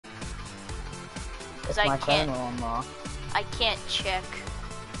Because My phone will unlock. I can't check.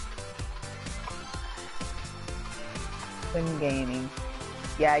 Twin Gaming.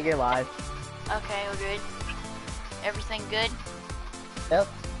 Yeah, you're live. Okay, we're good. Everything good? Yep.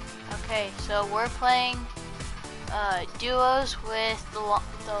 Okay, so we're playing duos with the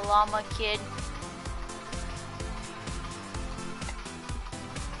llama kid.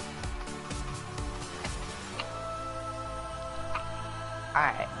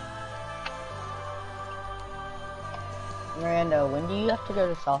 Alright. Miranda, when do you have to go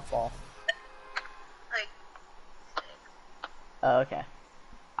to softball? Oh, okay.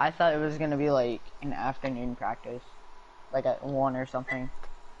 I thought it was gonna be like an afternoon practice. Like at 1 or something.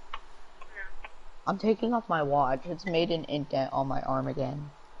 I'm taking off my watch. It's made an indent on my arm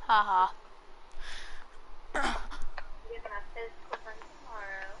again. Haha.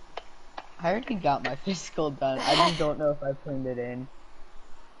 I already got my physical done. I just don't know if I turned it in.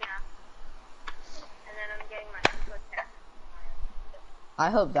 Yeah. And then I'm getting my physical test tomorrow.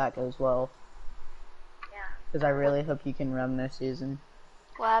 I hope that goes well. Yeah. Because I really hope you can run this season.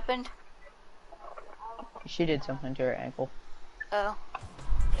 What happened? She did something to her ankle. Oh.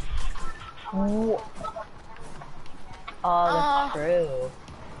 Oh, that's true.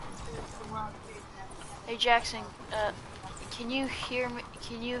 Hey Jackson, can you hear me?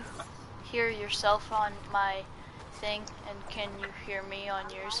 Can you hear yourself on my thing, and can you hear me on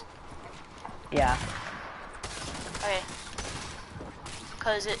yours? Yeah. Okay.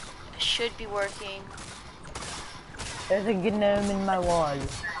 Cause it should be working. There's a gnome in my wall.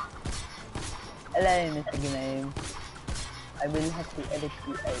 Hello, Mr. Gnome. I will have to edit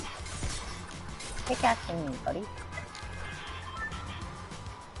you out. Take after me, buddy.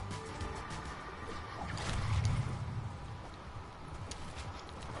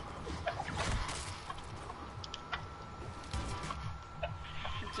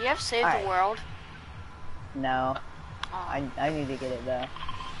 Do you have Save Alright. the World? No. Oh. I need to get it though.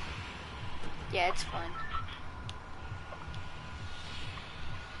 Yeah, it's fun.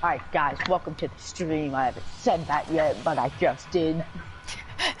 Alright guys, welcome to the stream. I haven't said that yet, but I just did.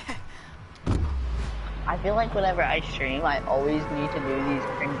 I feel like whenever I stream, I always need to do these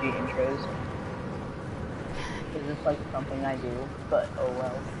cringy intros. Because it's like something I do, but oh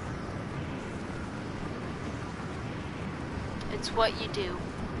well. It's what you do.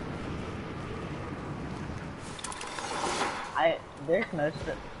 There's most of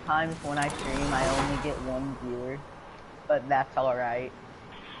the times when I stream, I only get 1 viewer. But that's alright.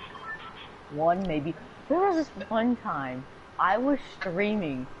 1 maybe. There was this one time, I was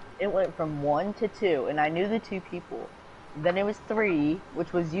streaming. It went from 1 to 2, and I knew the 2 people. Then it was 3,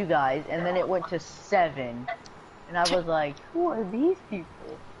 which was you guys, and then it went to 7. And I was like, who are these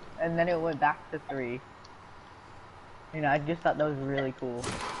people? And then it went back to 3. And I just thought that was really cool.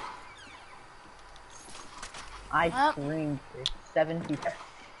 I streamed for 7 people.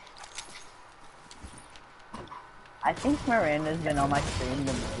 I think Miranda's been on my stream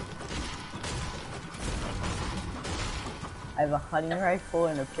the most. I have a hunting rifle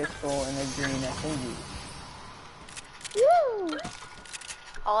and a pistol and a green SMG. Woo!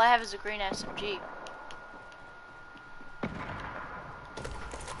 All I have is a green SMG.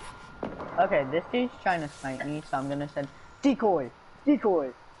 Okay, this dude's trying to snipe me, so I'm gonna send decoy,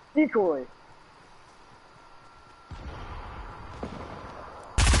 decoy, decoy.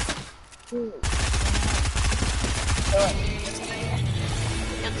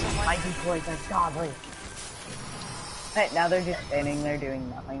 My decoys are godly. Hey, now they're just standing there doing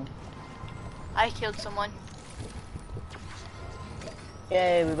nothing. I killed someone.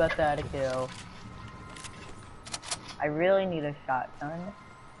 Yay, we both got a kill. I really need a shotgun.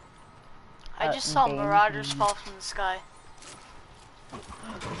 I just saw marauders fall from the sky.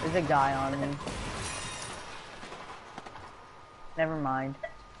 There's a guy on me. Never mind.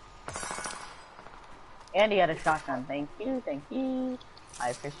 And he had a shotgun. Thank you, thank you. I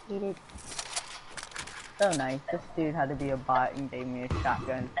appreciate it. So nice. This dude had to be a bot and gave me a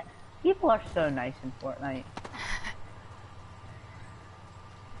shotgun. People are so nice in Fortnite.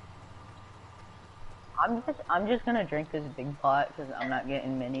 I'm just gonna drink this big pot because I'm not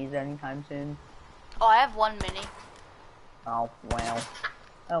getting minis anytime soon. Oh, I have 1 mini. Oh well.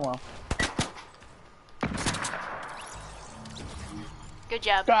 Oh well. Good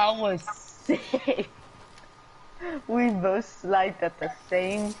job. That was sick. We both sniped at the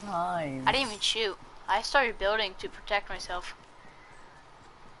same time. I didn't even shoot. I started building to protect myself.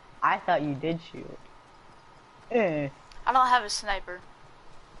 I thought you did shoot. Eh. I don't have a sniper.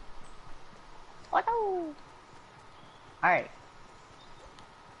 Alright.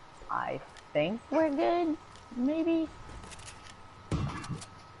 I think we're good, maybe?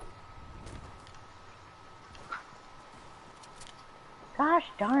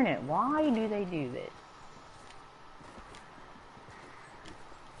 Darn it, why do they do this?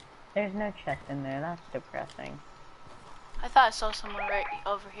 There's no chest in there, that's depressing. I thought I saw someone right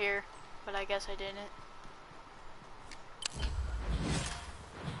over here, but I guess I didn't.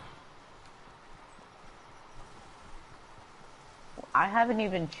 I haven't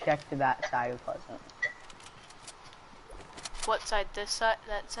even checked that side of Pleasant. What side? This side?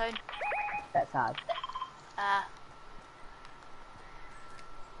 That side? That side. Ah.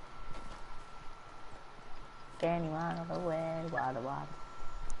 Danny one of the way, water, water.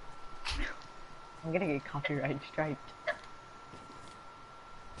 I'm gonna get copyright striked.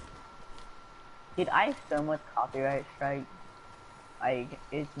 Dude, I have so much copyright strike. Like,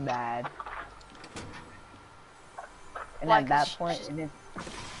 it's bad. And Why, at that 'cause point, she's- it is...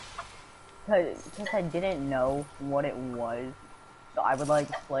 Because I didn't know what it was. So I would like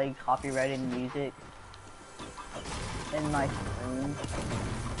play copyrighted music in my stream.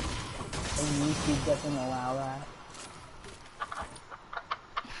 And YouTube doesn't allow that.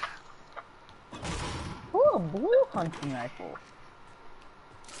 Ooh, a blue hunting rifle.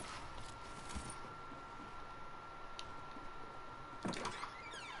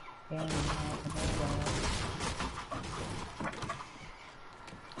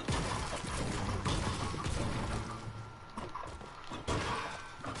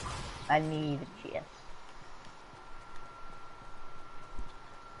 I need a chest.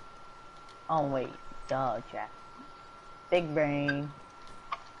 Oh wait, duh, Jack. Big brain.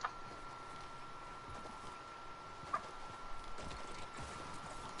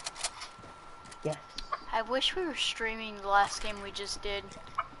 Yes. I wish we were streaming the last game we just did.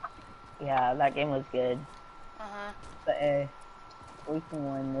 Yeah, that game was good. Uh-huh. But we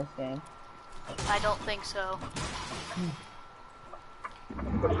can win this game. I don't think so.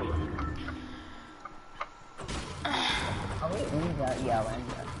 Oh wait, Linda, yeah,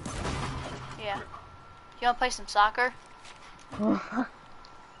 Linda. Yeah. You wanna play some soccer?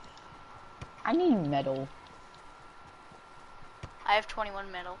 I need metal. I have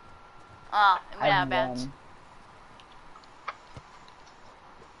 21 metal. Ah, it went out of bounds.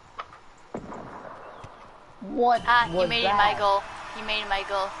 What Ah, you was made that? it my goal. You made it my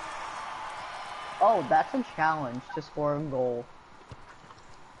goal. Oh, that's a challenge to score a goal.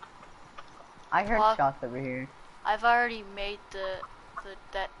 I heard Well, shots over here. I've already made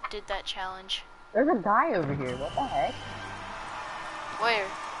did that challenge. There's a guy over here. What the heck? Where?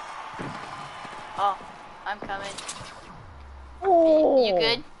 Oh, I'm coming. Oh, You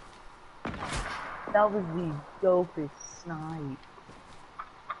good? That was the dopest snipe.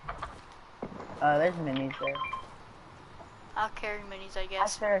 There's minis there. I'll carry minis, I I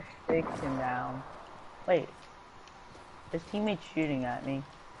guess. should have fixed him down. Wait. His teammate's shooting at me.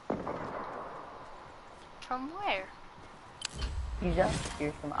 From where? He's up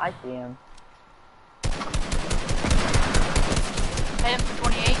here from I see him. Hit him for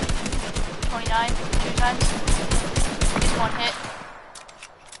 28, 29, 2 times. He's 1 hit.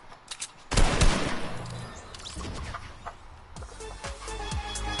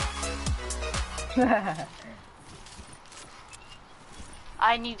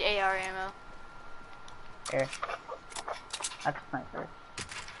 I need AR ammo. Here. That's a sniper.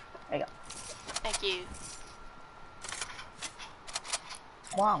 There you go. Thank you.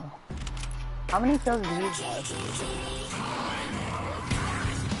 Wow. How many kills do you have?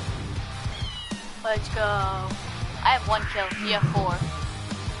 Let's go. I have 1 kill. You have 4.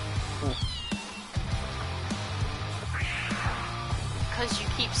 Ooh. Because you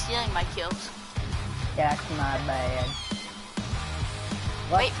keep stealing my kills. That's not bad.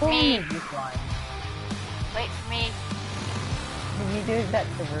 Wait for me. Is this line? Wait for me. Did you do that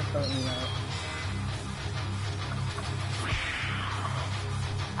traversal email?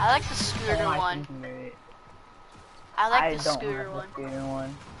 I like the scooter one. I like the scooter one. Scooter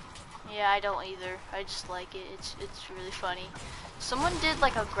one. Yeah, I don't either. I just like it. It's really funny. Someone did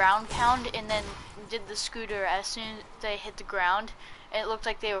like a ground pound and then did the scooter as soon as they hit the ground, and it looked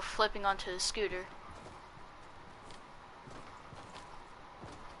like they were flipping onto the scooter.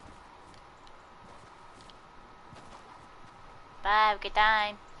 Bye, have a good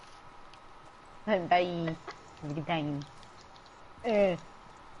time. Bye. Have a good time.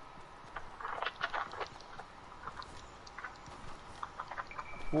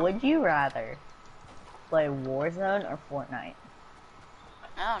 Would you rather play Warzone or Fortnite?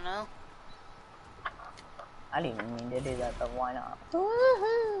 I don't know. I didn't even mean to do that, but why not?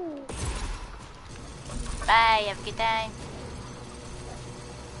 Woohoo! Bye, have a good time.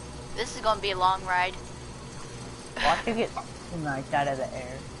 This is gonna be a long ride. Watch you get sniped out of the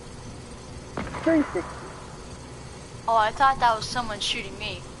air. 360. Oh, I thought that was someone shooting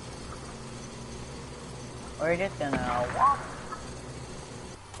me. We're just gonna walk.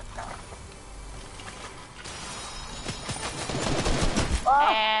 Oh,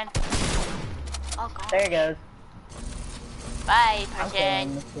 And oh god. there he goes. Bye, I'm person.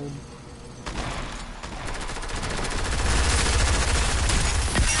 killing this dude.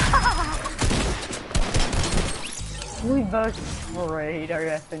 We both sprayed our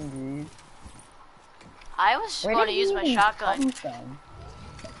SMGs. I was Where going did to he use my even shotgun. come from?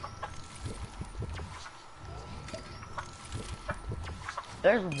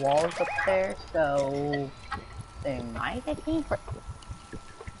 There's walls up there, so they might have came from.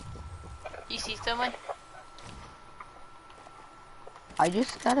 You see someone? I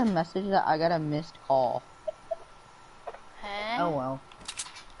just got a message that I got a missed call. Huh? Oh well.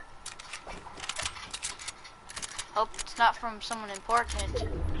 Hope it's not from someone important.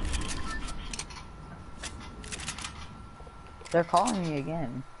 They're calling me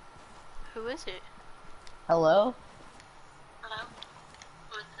again. Who is it? Hello? Hello?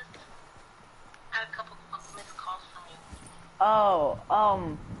 Who is this? I had a couple of missed calls from you. Oh,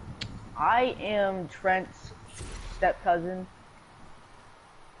 I am Trent's step cousin.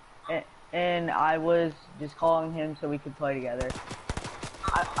 And I was just calling him so we could play together.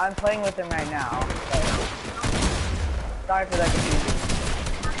 I'm playing with him right now. So. Sorry for that confusion.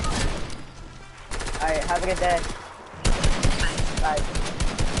 Alright, have a good day. Bye.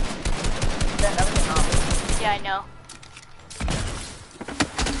 That was a comment. Yeah, I know.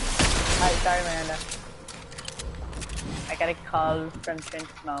 Alright, sorry Miranda. I got a call from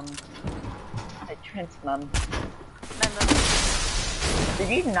Trent's mom. Hi, Trent's mom. Remember? Did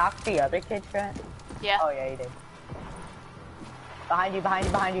you knock the other kid, Trent? Yeah. Oh yeah, you did. Behind you, behind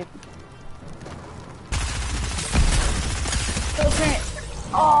you, behind you. Go Trent!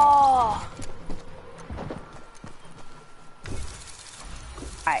 Oh!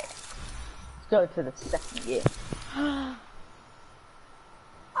 Alright. Let's go to the second game.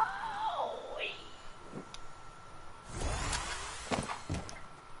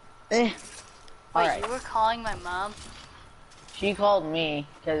 Wait, Alright. you were calling my mom? She called me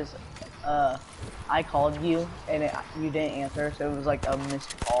because I called you and you didn't answer, so it was like a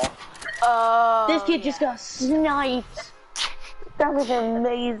missed call. Oh, This kid yeah. just got sniped. That was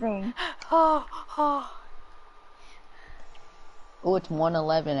amazing. Oh, oh. Oh, it's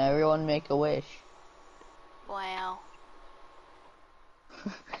 111. Everyone make a wish. Wow.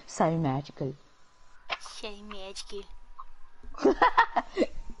 So magical. So magical.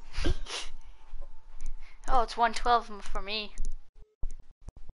 Oh, it's 112 for me.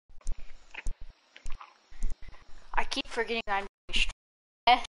 I keep forgetting I'm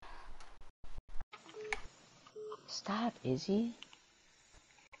stressed. Stop, Izzy.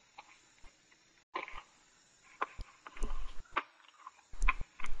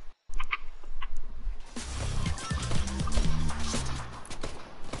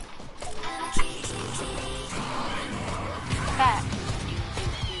 Back.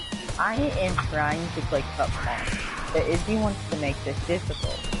 I am trying to play Cup Pong, but Izzy wants to make this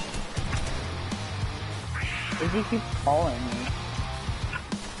difficult. Izzy keeps calling me.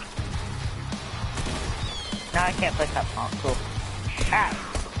 Now I can't play Cup Pong. Cool. Ah!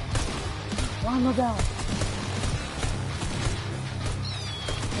 Llama bell.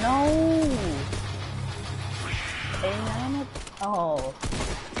 No! A llama. Oh.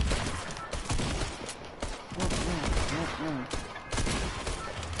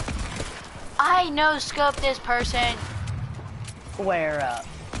 I no scope this person. Square up.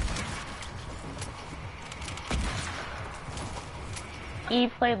 He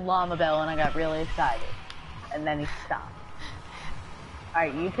played Llama Bell and I got really excited. And then he stopped.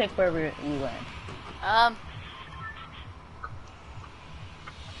 Alright, you pick where we land.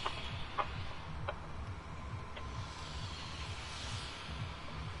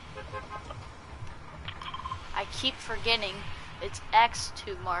 I keep forgetting it's X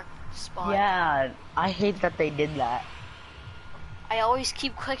to mark spawn. Yeah, I hate that they did that. I always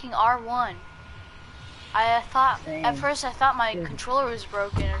keep clicking R1. I thought, Same. at first I thought my Dude. controller was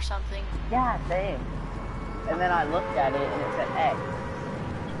broken or something. Yeah, same. And then I looked at it and it said X.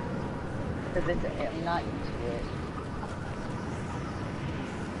 Because I'm not used to it.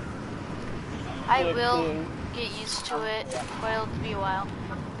 I It will is. get used to it, Yeah. but it'll be a while.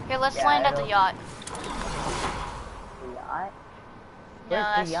 Here, let's Yeah, land at the it'll- yacht. The yacht? No, Where's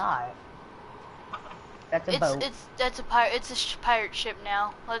that's the yacht? That's a boat. that's a pirate. It's a pirate ship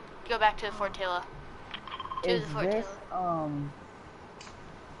now. Let's go back to the Fort Taylor. Is the Fort this, Taylor.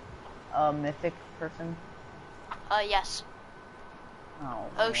 a mythic person? Yes. Oh.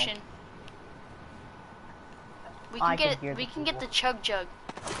 Ocean. We I can can get hear it. the We can get people. the chug jug.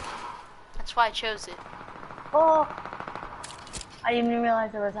 That's why I chose it. Oh! I didn't even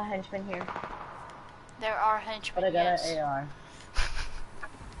realize there was a henchman here. There are But henchmen, I got yes. an AR.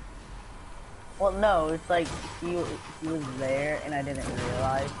 Well, no, it's like he was there and I didn't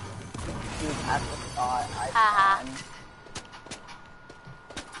realize. He was at the spot I Haha. spawned.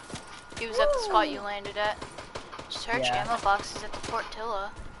 He was at the spot you landed at. Search Yeah. ammo boxes at the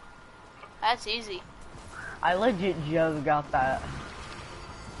Portilla. That's easy. I legit just got that.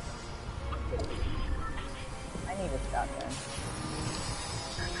 I need a shotgun.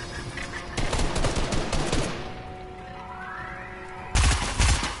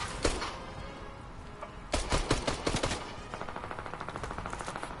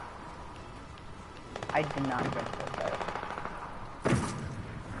 I did not get this.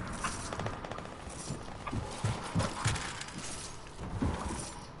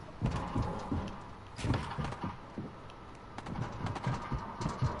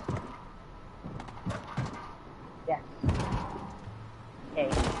 Yes. Okay.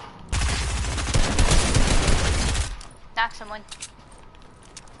 Knock someone.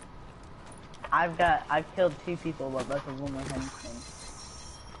 I've killed 2 people, but both of them were henchmen.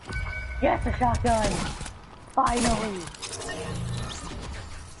 Yes, a shotgun! Finally!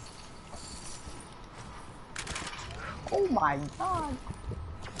 Oh my god!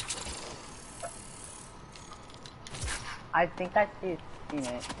 I think I see his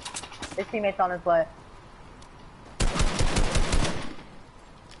teammate. His teammate's on his way.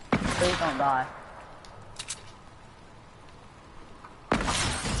 Please don't die.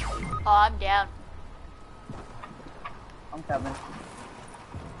 Oh, I'm down. I'm coming.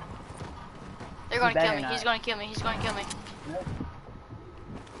 They're gonna better kill me. not. He's gonna kill me. He's gonna kill me. Nope.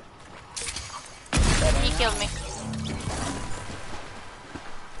 He killed me.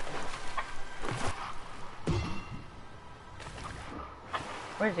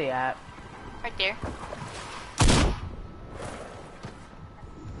 Where's he at? Right there.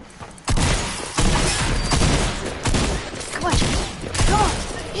 Come on, Chase. Come on.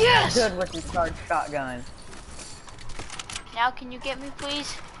 Yes! Good with the charged shotgun. Now can you get me,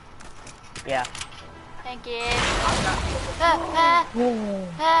 please? Yeah. Thank you.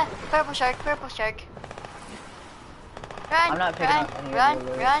 Purple shark, purple shark. Run, I'm not picking run, up any of run, your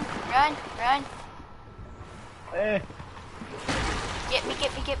loot. run. Eh. Get me,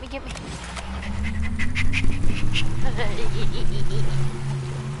 get me, get me, get me.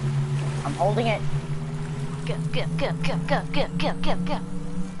 I'm holding it. Go, go, go, go, go, go, go, go, go.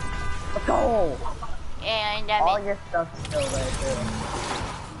 Let's go! And All I'm in. your stuff's still there too.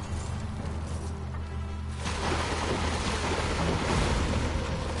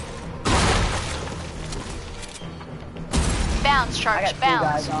 Bounce, I sharks, got 2 bounce.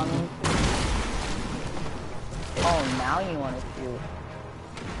 guys on me. Oh, now you want to shoot.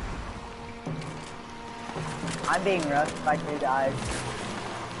 I'm being rushed by 2 guys.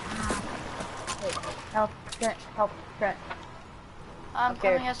 Help, Trent, help, Trent. I'm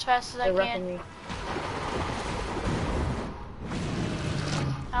Okay. coming as fast as I They're rushing can. me.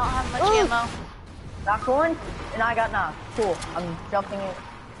 I don't have much Ooh. ammo. Knocked one, and I got knocked. Cool. I'm jumping it.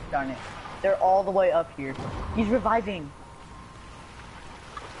 Darn it. They're all the way up here. He's reviving.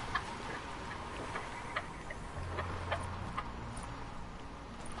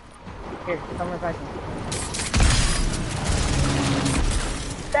 Here, come revive me.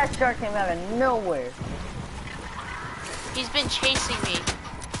 That shark came out of nowhere. He's been chasing me.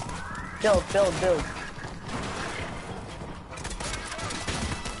 Build, build, build.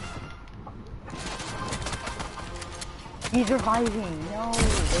 He's reviving. No,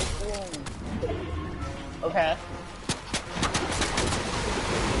 they're killing. Okay.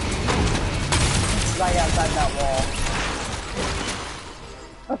 Right outside that wall.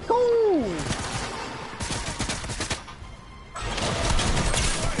 Let's go!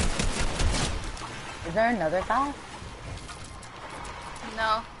 Is there another guy?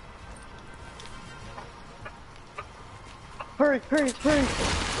 No. Hurry, hurry, hurry!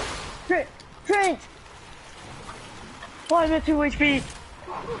 Trent! Trent! Why am I at 2 HP?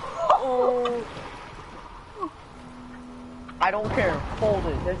 Oh! I don't care. Hold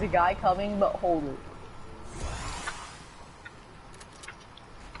it. There's a guy coming, but hold it.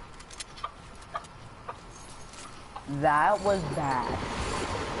 That was bad.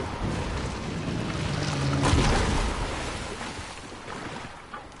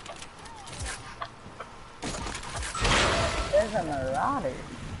 There's a marauder.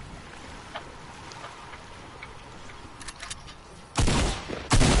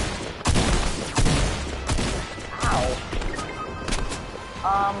 Ow.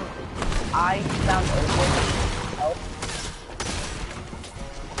 I found open. Help.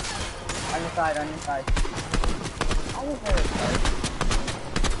 On your side, on your side. I was there.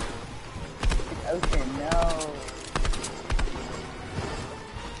 It's ocean, no.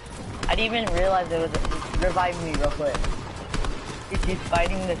 I didn't even realize there was a... Revive me real quick. She's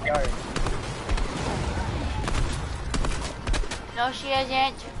fighting the shark. No, she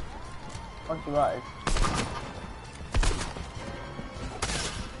isn't. Oh, she was.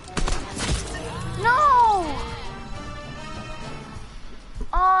 No!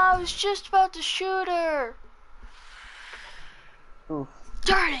 Oh, I was just about to shoot her. Oof.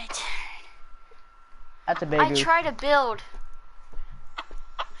 Darn it. That's a big I oof. tried to build.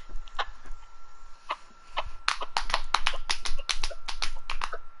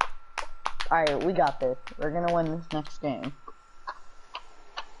 Alright, we got this. We're gonna win this next game.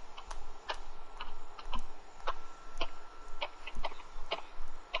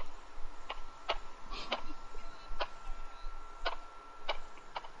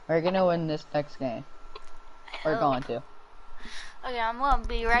 We're gonna win this next game. We're going to. Okay, I'm gonna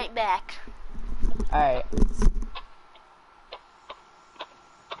be right back. Alright.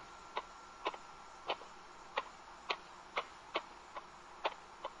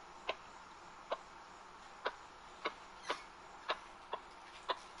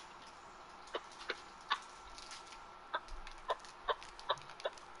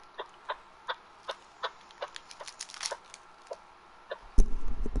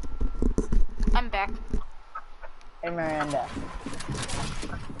 I'm back. Hey Miranda,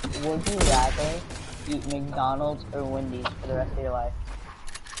 would you rather eat McDonald's or Wendy's for the rest of your life?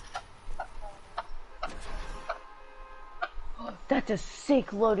 That's a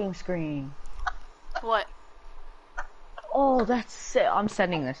sick loading screen. What? Oh, that's sick. I'm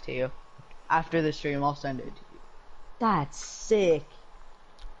sending this to you. After the stream, I'll send it to you. That's sick.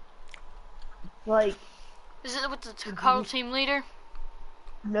 Like... Is it with the color team leader?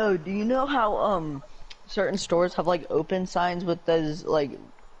 No, do you know how, certain stores have, like, open signs with those, like,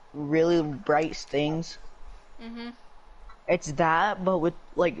 really bright stings? Mm-hmm. It's that, but with,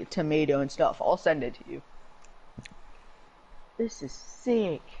 like, tomato and stuff. I'll send it to you. This is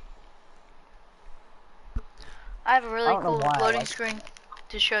sick. I have a really don't know cool why I loading like screen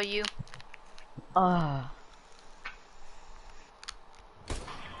to show you. Bro,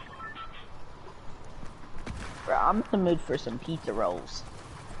 I'm in the mood for some pizza rolls.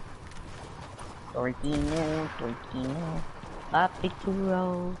 Tortino, a pizza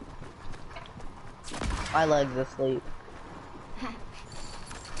roll. My leg's asleep.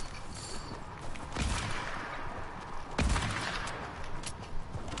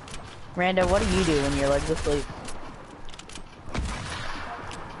 Miranda, what do you do when your leg's asleep?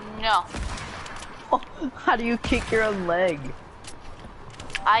 No. How do you kick your own leg?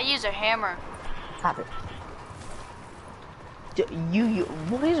 I use a hammer. Stop it.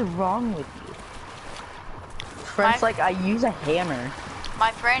 What is wrong with you? Trent's like, I use a hammer.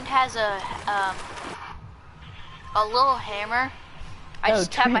 My friend has a little hammer. No,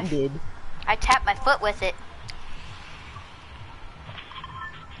 Trent did. I tap my foot with it.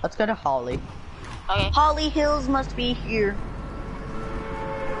 Let's go to Holly. Okay. Holly Hills must be here.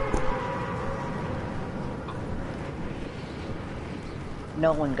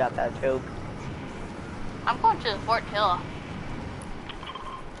 No one got that joke. I'm going to the Fort Hill.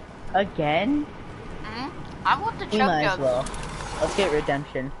 Again? I want the We chug might as jug. well. Let's get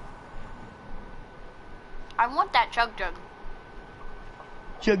redemption. I want that chug jug.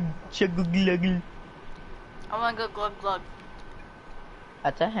 Chug gluggle. I want to go glug glug.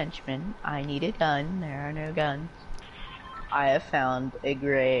 That's a henchman. I need a gun. There are no guns. I have found a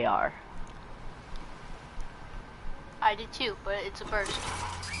gray AR. I did too, but it's a burst.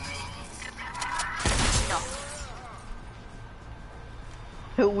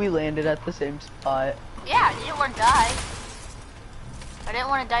 No. We landed at the same spot. Yeah, I didn't want to die. I didn't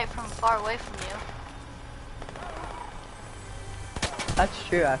want to die from far away from you. That's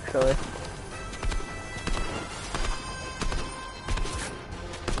true, actually.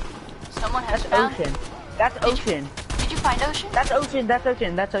 Someone has That's found. ocean. That's ocean. Did you find Ocean? That's ocean. That's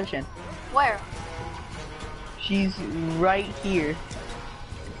ocean. That's ocean. Where? She's right here.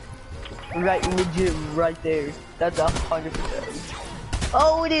 Right, legit, right there. That's 100%.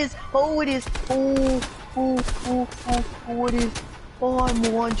 Oh, it is. Oh, it is. Oh, it is. Oh,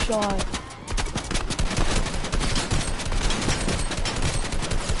 I'm one shot.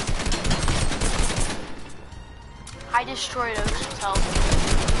 I destroyed Ocean's health.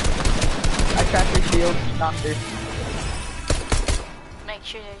 I cracked her shield. Knocked her. Make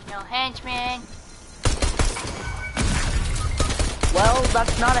sure there's no henchmen. Well,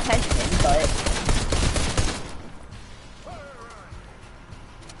 that's not a henchman, but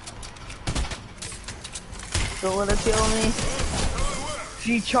Don't let her kill me.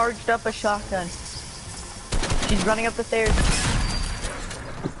 She charged up a shotgun. She's running up the stairs.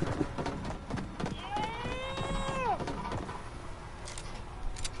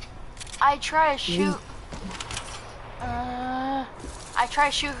 I try to shoot. I try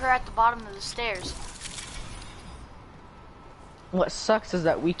to shoot her at the bottom of the stairs. What sucks is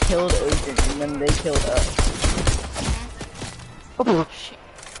that we killed Ocean and then they killed us. Oh,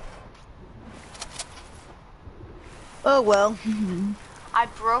 oh well. I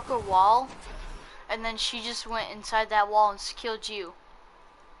broke a wall, and then she just went inside that wall and killed you.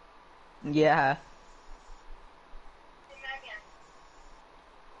 Yeah.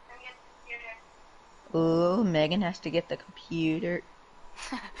 Oh, Megan has to get the computer.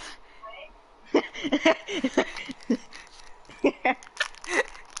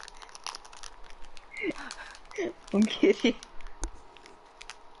 I'm kidding.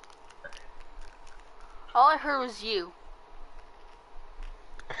 All I heard was you.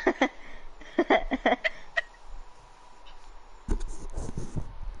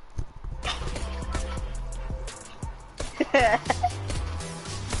 Okay.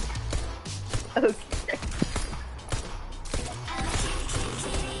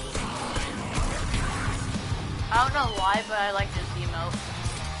 I don't know why, but I like this emote.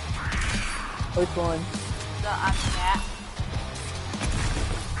 Which one? The I'm cat.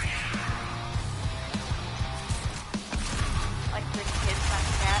 Like the kids I'm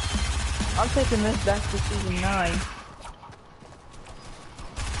cat. I'm taking this back to season 9.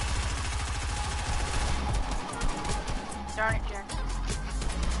 Darn it, Jack.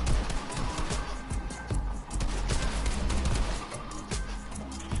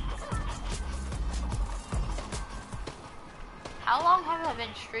 How long have I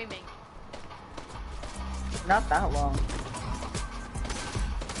been streaming? Not that long.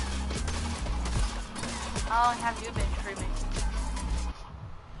 How long have you been streaming?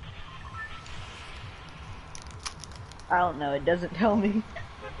 I don't know, it doesn't tell me.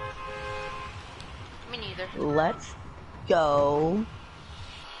 Me neither. Let's go.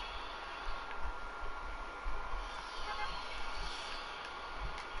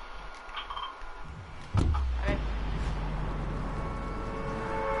 Okay.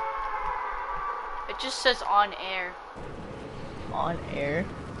 It just says on air. On air?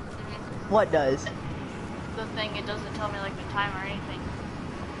 What does? The thing, it doesn't tell me like the time or anything.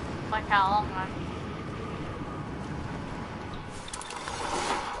 Like how long I.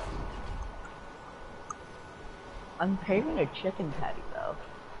 I'm craving a chicken patty though.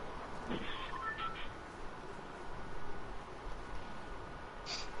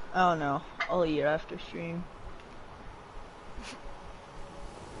 Oh no, I'll eat after stream.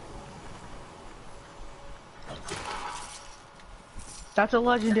 That's a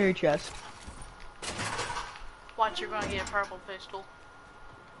legendary chest. Watch, you're gonna get a purple pistol.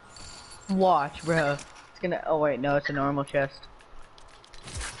 Watch, bro. It's gonna. Oh wait, no, it's a normal chest.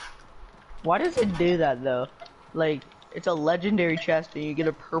 Why does it do that though? Like, it's a legendary chest and you get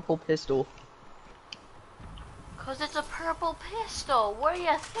a purple pistol. Cause it's a purple pistol. What do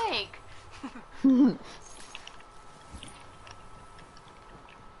you think?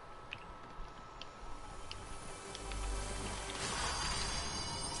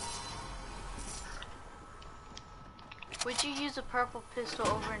 Would you use a purple pistol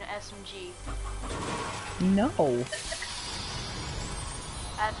over an SMG? No,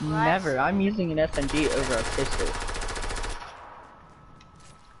 That's what never. I'm using an SMG over a pistol.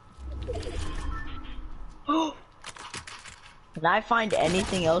 Can I find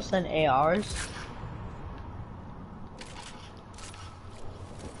anything else than ARs?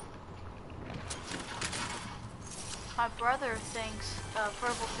 My brother thinks a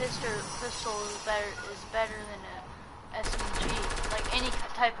purple pistol is better than a SMG, like any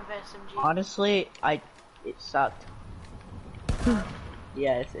type of SMG. Honestly, it sucked.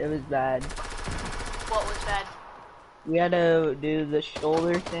 Yes, it was bad. What was bad? We had to do the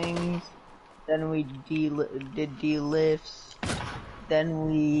shoulder things, then we did D-lifts, then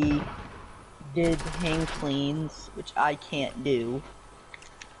we did hang cleans, which I can't do,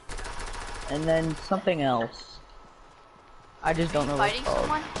 and then something else. I just don't know what it's Fighting called.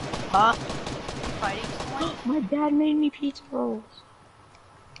 someone? Huh? Fighting someone? My dad made me pizza rolls.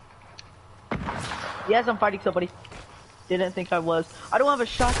 Yes, I'm fighting somebody. Didn't think I was. I don't have a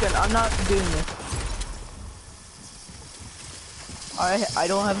shotgun. I'm not doing this. I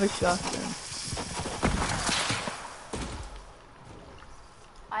don't have a shotgun.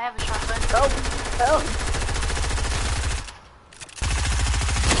 I have a shotgun. Help! Help!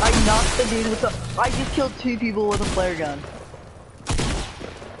 I knocked the dude with a. I just killed 2 people with a flare gun.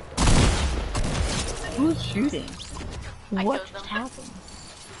 Who's shooting? I What killed them. happened?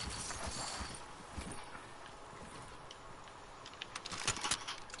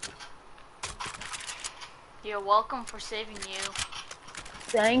 You're welcome for saving you.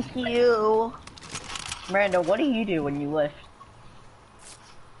 Thank you. Miranda, what do you do when you lift?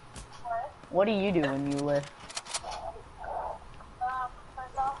 What? What do you do when you lift?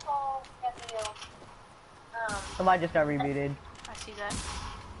 There's also get the Somebody just got rebooted. I see that.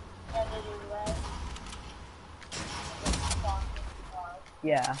 edited red.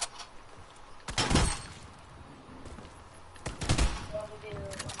 Yeah.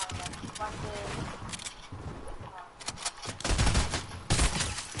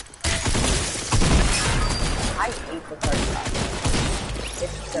 I hate the 35.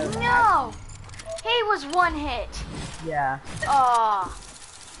 It's so bad. No! He was one hit. Yeah. Oh,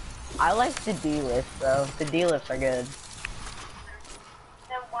 I like the D lifts though. The D lifts are good.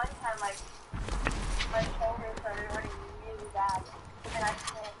 Then one time, like, my shoulders started hurting really bad. And then I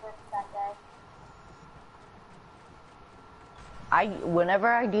couldn't lift that day. Whenever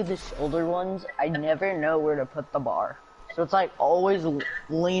I do the shoulder ones, I never know where to put the bar. So it's like always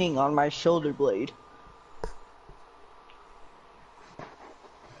leaning on my shoulder blade.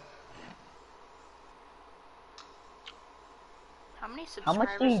 how many How much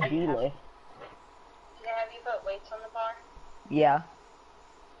do subscribers you do you D have? lift? Have you put weights on the bar? Yeah.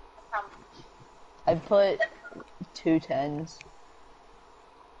 How much? I put 2 10s.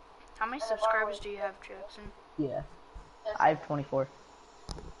 How many subscribers do you have, Jackson? Yeah. I have 24.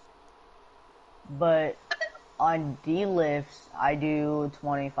 But on D lifts, I do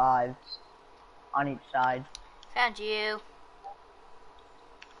 25 on each side. Found you.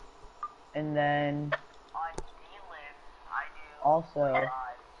 And then also,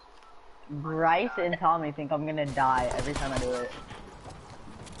 Bryce and Tommy think I'm gonna die every time I do it.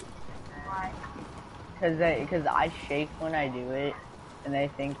 Why? Cause I shake when I do it, and they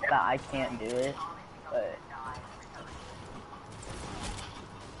think that I can't do it, but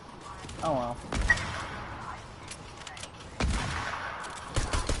oh well.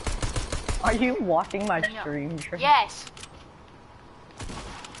 Are you watching my No. stream? Trey? Yes.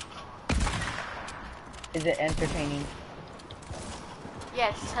 Is it entertaining?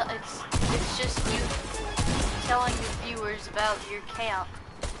 Yes. It's just you telling your viewers about your camp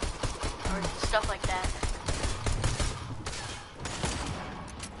or stuff like that.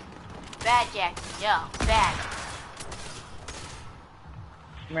 Bad, Jackson. Yeah, bad.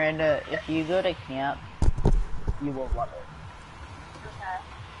 Miranda, if you go to camp, you will love it. Okay.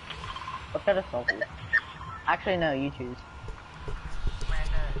 Look at a selfie. Actually, no, you choose.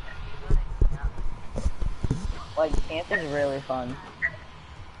 Like, camp is really fun.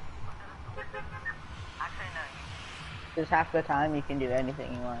 Because half the time you can do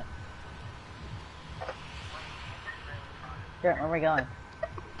anything you want. Sure, where are we going?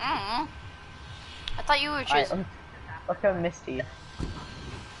 I thought you were Alright, choosing. let's go Misty.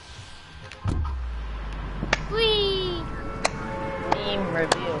 Whee! Team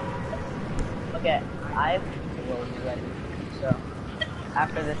review. Okay, I've well, you ready. So,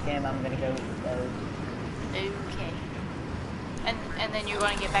 after this game, I'm gonna go with those. Okay. And then you're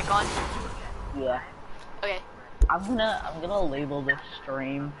gonna get back on? Yeah. Okay. I'm gonna label this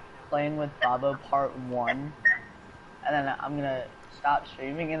stream playing with Babo part 1, and then I'm gonna stop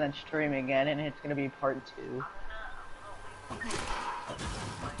streaming and then stream again, and it's gonna be part 2.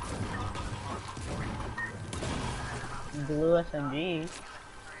 Blue SMG.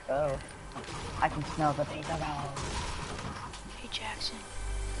 Oh, I can smell the pizza balls. Hey Jackson.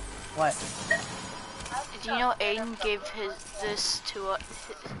 What? Did you know Aiden gave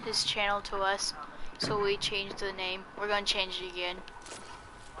his channel to us, so we changed the name. We're gonna change it again.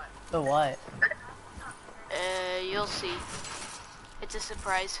 So what? You'll see. It's a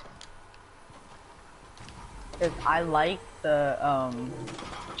surprise. Cause I like the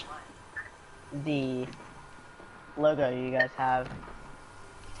logo you guys have.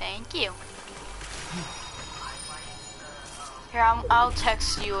 Thank you. Here, I'll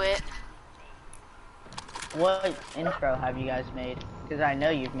text you it. What intro have you guys made? Because I know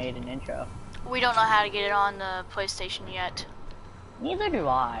you've made an intro. We don't know how to get it on the PlayStation yet. Neither do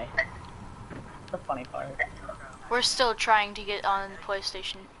I. The funny part. We're still trying to get on the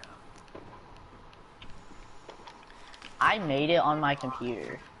PlayStation. I made it on my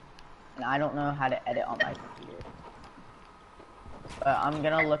computer, and I don't know how to edit on my computer. But I'm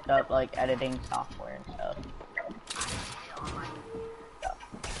gonna look up like editing software and stuff.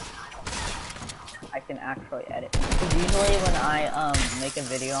 I can actually edit. 'Cause usually when I make a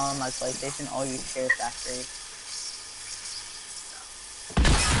video on my PlayStation, I'll use Share Factory.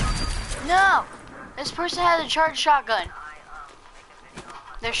 No! This person has a charged shotgun.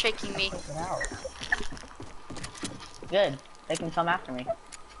 They're shaking me. Take it out. Good. They can come after me.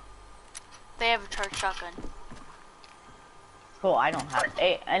 They have a charged shotgun. Cool, I don't have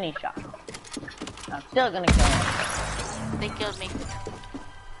any shot. I'm still gonna kill him. They killed me.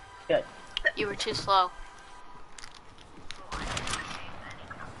 Good. You were too slow.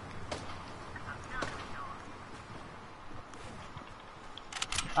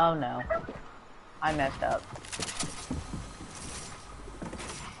 Oh no. I messed up.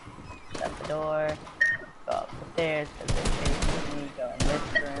 Shut the door. Go up the stairs because they're chasing me. Go in this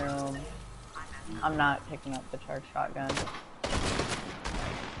room. I'm not picking up the charged shotgun.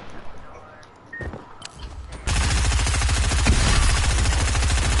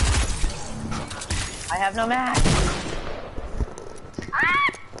 I have no match.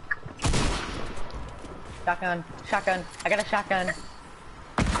 Shotgun, shotgun. I got a shotgun.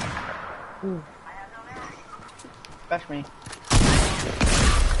 Ooh. Rush me.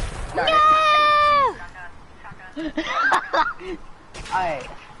 No! Alright,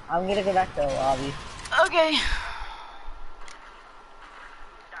 I'm gonna go back to the lobby. Okay.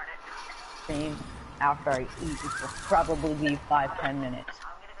 Stream after I eat, which will probably be 5-10 minutes.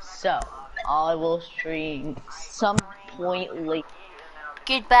 So, I will stream some point late.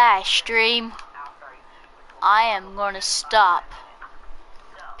 Goodbye, stream. I am gonna stop.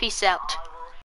 Peace out.